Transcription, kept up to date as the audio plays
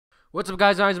What's up,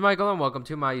 guys? I'm Michael, and welcome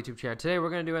to my YouTube channel. Today, we're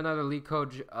going to do another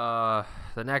LeetCode,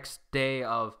 the next day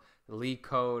of the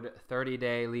LeetCode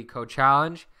 30-day LeetCode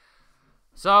challenge.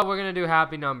 So, we're going to do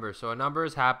happy numbers. So, a number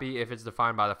is happy if it's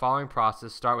defined by the following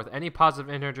process. Start with any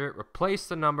positive integer, replace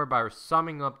the number by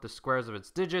summing up the squares of its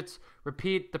digits,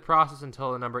 repeat the process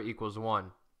until the number equals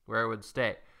 1, where it would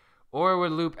stay. Or it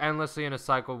would loop endlessly in a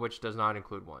cycle which does not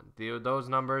include 1. Those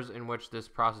numbers in which this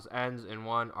process ends in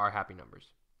 1 are happy numbers.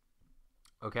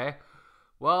 Okay,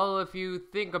 well, if you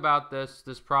think about this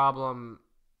problem,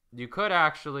 you could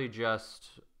actually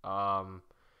just, well,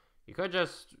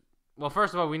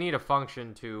 first of all, we need a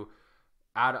function to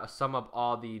sum up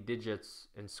all the digits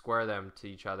and square them to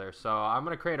each other. So I'm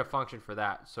going to create a function for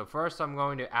that. So first I'm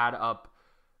going to add up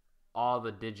all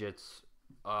the digits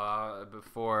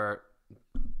for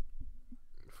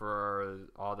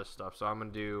all this stuff. So I'm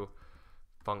going to do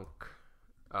func.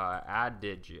 Add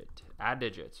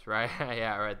digits, right?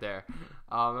 Yeah, right there.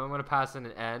 I'm going to pass in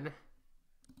an n.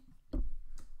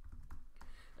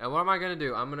 And what am I going to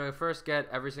do? I'm going to first get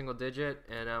every single digit,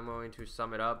 and I'm going to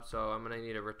sum it up. So I'm going to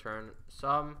need to return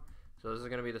sum. So this is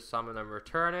going to be the sum that I'm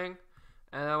returning.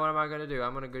 And then what am I going to do?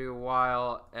 I'm going to do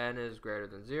while n is greater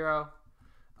than 0.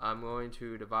 I'm going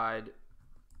to divide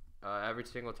every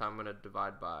single time. I'm going to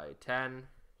divide by 10.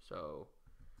 So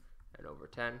n over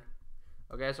 10.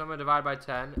 Okay, so I'm going to divide by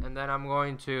 10, and then I'm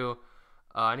going to,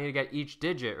 I need to get each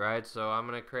digit, right? So I'm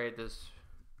going to create this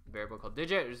variable called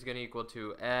digit, which is going to equal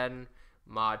to n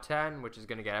mod 10, which is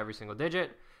going to get every single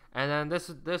digit. And then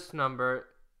this number,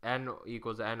 n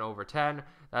equals n over 10,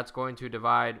 that's going to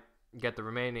get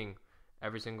the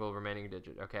every single remaining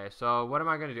digit. Okay, so what am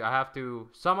I going to do? I have to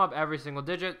sum up every single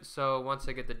digit. So once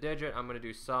I get the digit, I'm going to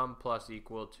do sum plus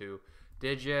equal to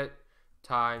digit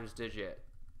times digit.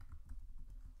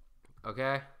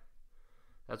 Okay,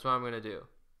 that's what I'm going to do.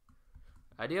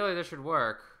 Ideally, this should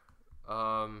work,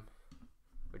 but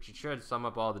you should sum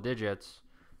up all the digits.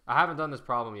 I haven't done this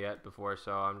problem yet before,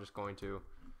 so I'm just going to.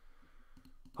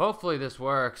 Hopefully, this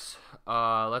works.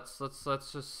 Let's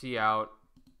just see out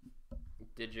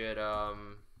digit.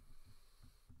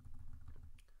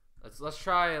 Let's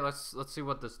try. Let's see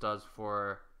what this does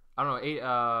for. I don't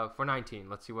know. For 19.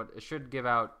 Let's see what it should give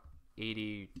out.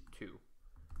 82.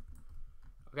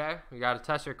 Okay, you gotta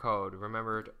test your code.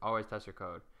 Remember to always test your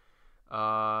code. You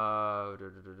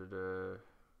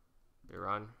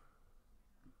run.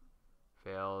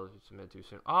 Fails. You submit too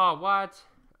soon. Oh, what?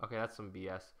 Okay, that's some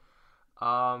BS.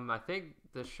 I think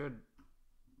this should.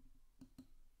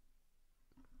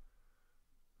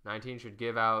 19 should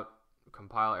give out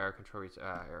compile error control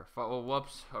error. Oh,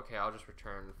 whoops. Okay, I'll just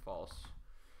return false,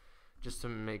 just to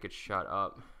make it shut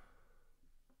up.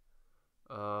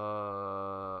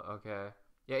 Okay.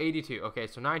 Yeah, 82. Okay,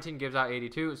 so 19 gives out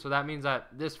 82. So that means that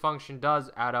this function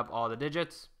does add up all the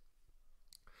digits.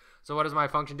 So what does my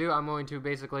function do? I'm going to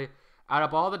basically add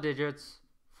up all the digits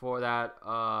for that,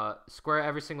 square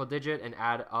every single digit, and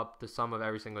add up the sum of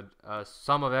every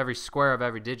square of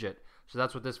every digit. So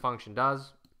that's what this function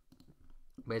does.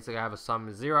 Basically, I have a sum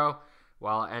of 0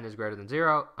 while n is greater than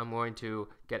 0. I'm going to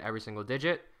get every single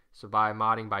digit. So by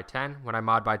modding by 10, when I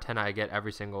mod by 10, I get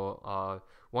every single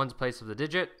ones place of the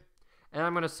digit. And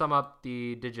I'm going to sum up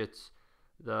the digits,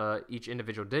 each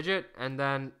individual digit, and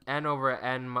then n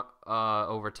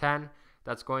over 10,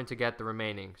 that's going to get the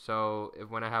remaining. So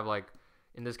when I have, like,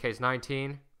 in this case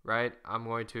 19, right, I'm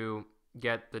going to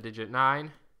get the digit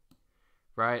 9,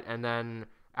 right, and then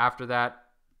after that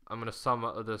I'm going to sum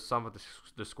of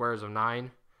the squares of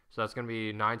 9. So that's going to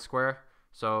be 9 square.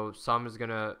 So sum is going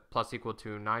to plus equal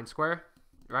to 9 square,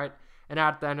 right? And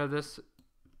at the end of this,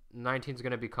 19 is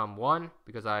going to become 1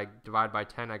 because I divide by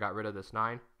 10. I got rid of this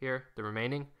 9 here. The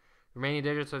remaining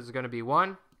digits is going to be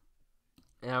 1,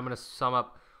 and I'm going to sum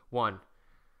up 1,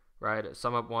 right?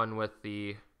 Sum up 1 with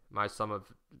my sum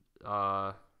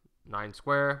of 9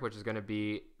 square, which is going to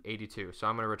be 82. So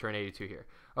I'm going to return 82 here.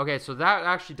 Okay, so that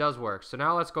actually does work. So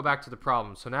now let's go back to the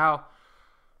problem. So now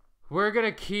we're going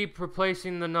to keep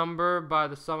replacing the number by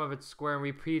the sum of its square and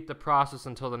repeat the process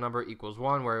until the number equals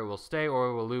 1, where it will stay, or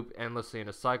it will loop endlessly in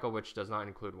a cycle which does not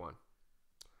include 1.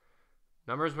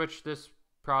 Numbers which this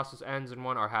process ends in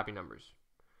 1 are happy numbers.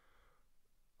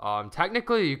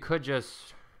 Technically, you could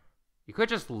just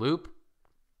loop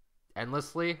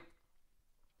endlessly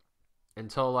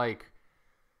until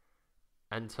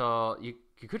you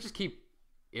could just keep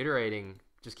iterating,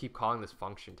 just keep calling this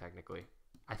function technically.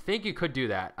 I think you could do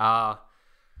that. I'm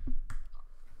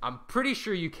pretty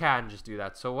sure you can just do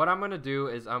that. So what I'm going to do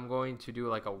is I'm going to do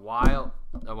like a while.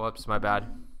 Oh, whoops, my bad.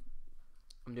 I'm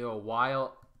going to do a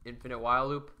while, infinite while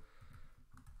loop.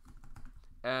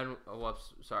 And, oh,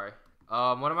 whoops, sorry.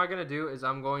 What am I going to do is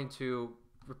I'm going to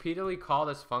repeatedly call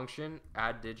this function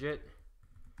add digit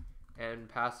and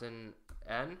pass in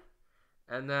n.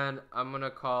 And then I'm going to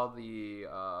call the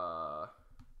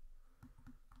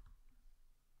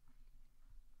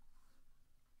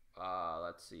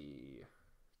let's see.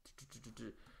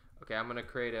 Okay, I'm going to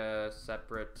create a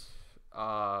separate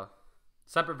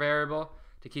variable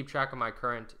to keep track of my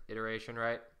current iteration,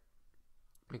 right?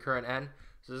 My current n.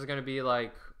 So this is going to be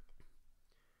like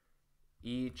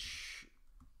each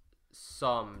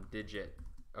sum digit.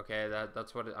 Okay,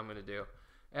 that's what I'm going to do.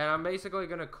 And I'm basically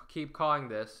going to keep calling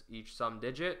this each sum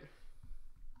digit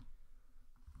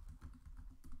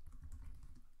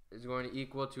is going to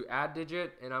equal to add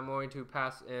digit, and I'm going to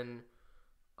pass in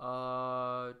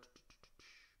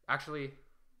actually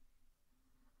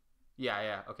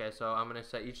okay, so I'm going to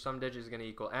say each sum digit is going to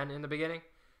equal n in the beginning,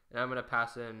 and I'm going to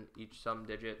pass in each sum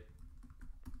digit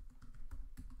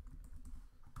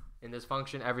in this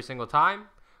function every single time.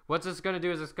 What this is going to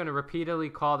do is it's going to repeatedly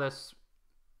call this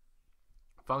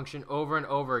function over and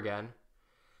over again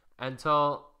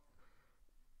until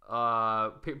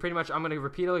pretty much I'm going to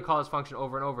repeatedly call this function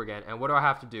over and over again. And what do I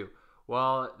have to do?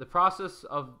 Well, the process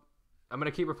of I'm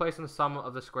going to keep replacing the sum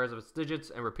of the squares of its digits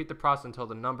and repeat the process until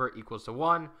the number equals to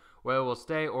 1, where it will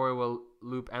stay, or it will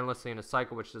loop endlessly in a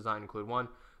cycle which does not include 1.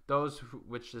 Those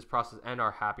which this process end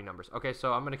are happy numbers. Okay,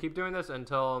 so I'm going to keep doing this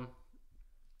until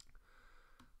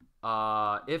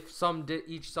if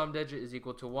each sum digit is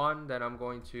equal to 1, then I'm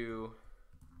going to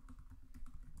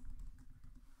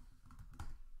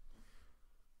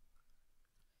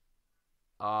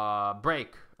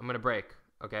break. I'm going to break.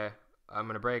 Okay, I'm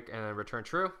going to break and then return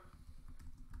true.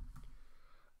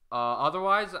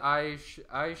 Otherwise, I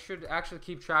should actually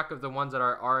keep track of the ones that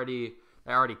are already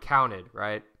counted,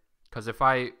 right? Because if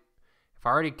I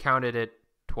already counted it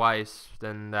twice,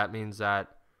 then that means that,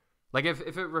 like, if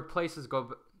it replaces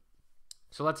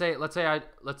so let's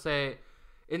say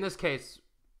in this case,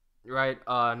 right,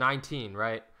 19,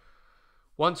 right?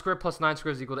 1 squared plus 9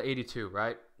 squared is equal to 82,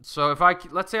 right? So if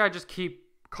let's say I just keep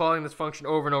calling this function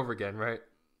over and over again, right?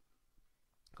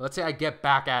 Let's say I get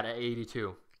back at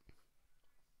 82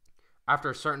 after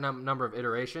a certain number of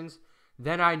iterations,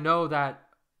 then I know that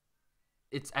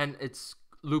it's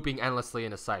looping endlessly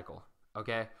in a cycle.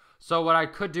 Okay, so what I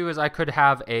could do is I could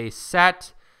have a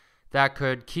set that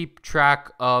could keep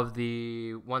track of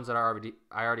the ones that I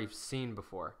already seen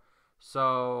before.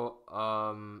 So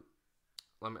I'm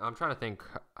trying to think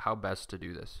how best to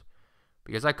do this,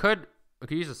 because I could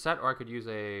use a set, or I could use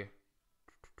a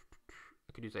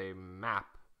map.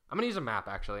 I'm gonna use a map,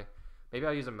 actually. Maybe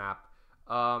I'll use a map.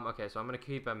 Okay, so I'm gonna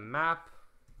keep a map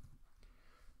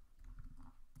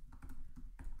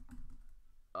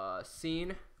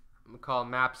scene. I'm gonna call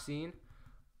map scene.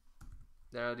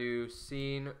 Then I'll do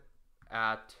scene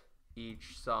at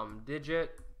each sum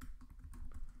digit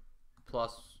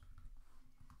plus.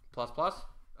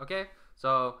 Okay,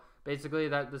 so basically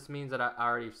this means that I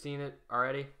already seen it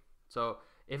already. So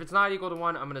if it's not equal to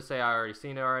 1, I'm gonna say I already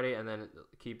seen it already, and then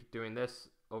keep doing this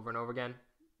over and over again.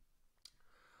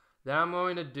 Then I'm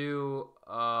going to do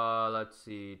let's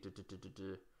see,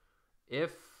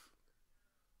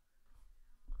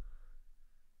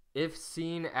 if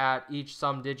seen at each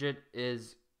sum digit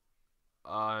is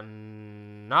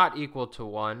not equal to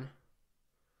 1.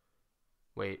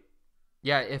 Wait,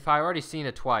 yeah, if I already seen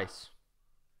it twice.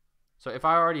 So if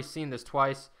I already seen this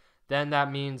twice, then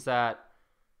that means that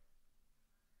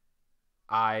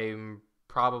I'm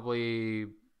probably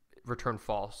return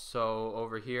false. So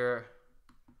over here,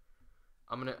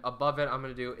 above it, I'm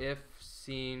gonna do if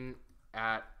seen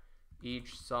at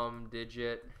each sum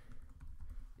digit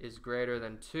is greater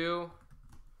than 2,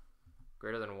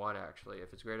 greater than 1 actually.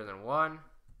 If it's greater than 1,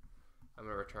 I'm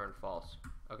gonna return false.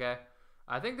 Okay,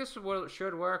 I think this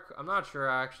should work. I'm not sure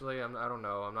actually. I don't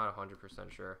know. I'm not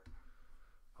 100% sure.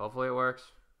 Hopefully it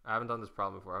works. I haven't done this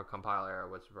problem before. I'll compile error.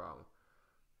 What's the problem?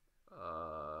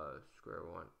 Square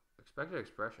 1. Expected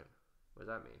expression. What does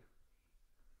that mean?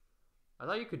 I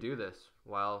thought you could do this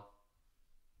while.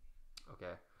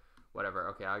 Okay, whatever.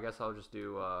 Okay, I guess I'll just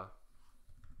do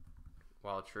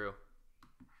while true.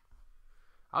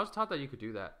 I was taught that you could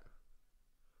do that.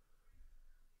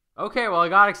 Okay, well, I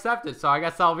got accepted, so I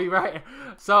guess I'll be right.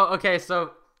 So, okay,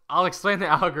 so I'll explain the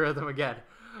algorithm again.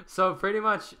 So pretty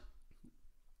much,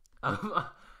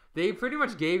 they pretty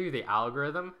much gave you the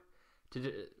algorithm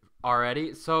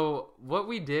already. So what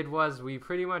we did was we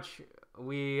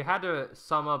had to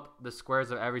sum up the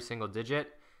squares of every single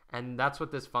digit, and that's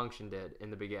what this function did in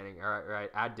the beginning. All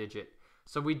right, add digit.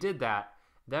 So we did that.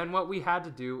 Then what we had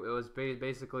to do, it was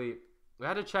basically we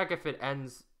had to check if it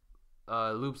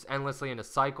loops endlessly in a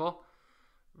cycle.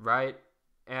 right?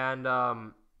 And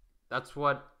that's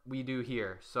what we do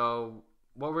here. So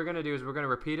what we're going to do is we're going to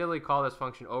repeatedly call this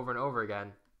function over and over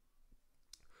again.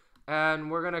 And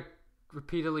we're going to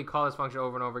repeatedly call this function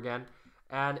over and over again.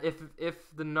 And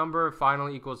if the number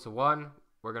finally equals to 1,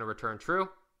 we're going to return true.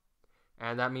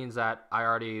 And that means that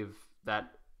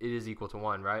that it is equal to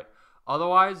 1, right?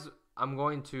 Otherwise, I'm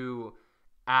going to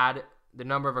add the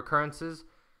number of occurrences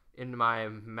in my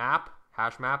map,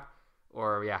 hash map.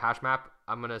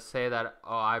 I'm going to say that,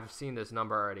 oh, I've seen this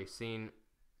number already.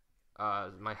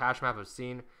 My hash map of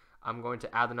seen. I'm going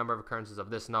to add the number of occurrences of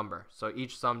this number. So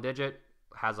each sum digit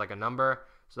has like a number.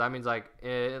 So that means like,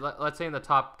 let's say in the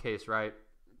top case, right?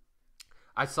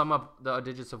 I sum up the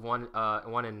digits of 1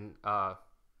 and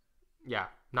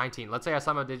 19. Let's say I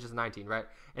sum up digits of 19, right?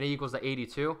 And it equals to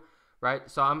 82, right?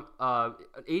 So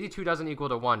 82 doesn't equal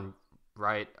to 1,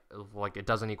 right? Like it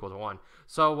doesn't equal to 1.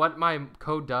 So what my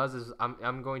code does is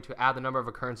I'm going to add the number of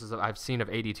occurrences that I've seen of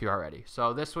 82 already.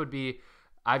 So this would be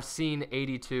I've seen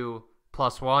 82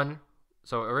 plus 1.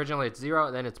 So originally it's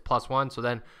 0, then it's plus 1. So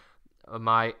then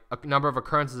my number of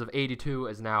occurrences of 82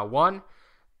 is now 1.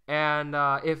 And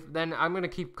then I'm going to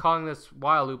keep calling this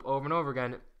while loop over and over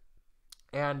again.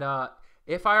 And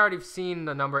if I already seen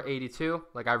the number 82,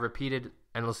 like I repeated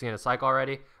endlessly in a cycle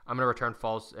already, I'm going to return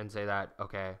false and say that,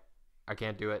 okay, I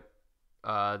can't do it.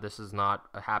 This is not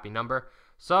a happy number.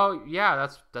 So yeah,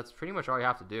 that's pretty much all you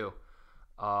have to do.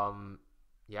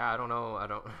 Yeah, I don't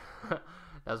know.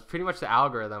 That's pretty much the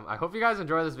algorithm. I hope you guys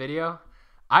enjoy this video.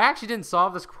 I actually didn't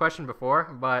solve this question before,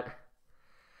 but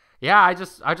yeah, I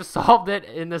just solved it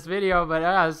in this video. But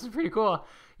yeah, this is pretty cool.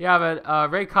 Yeah,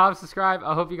 but rate, comment, subscribe.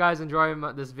 I hope you guys enjoy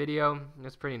this video.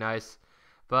 It's pretty nice.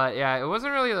 But yeah, it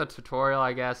wasn't really a tutorial,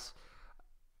 I guess.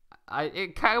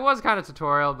 It was kind of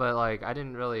tutorial, but like I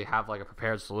didn't really have like a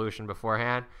prepared solution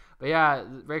beforehand. But yeah,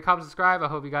 rate, comment, subscribe. I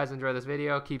hope you guys enjoy this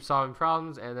video. Keep solving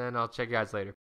problems, and then I'll check you guys later.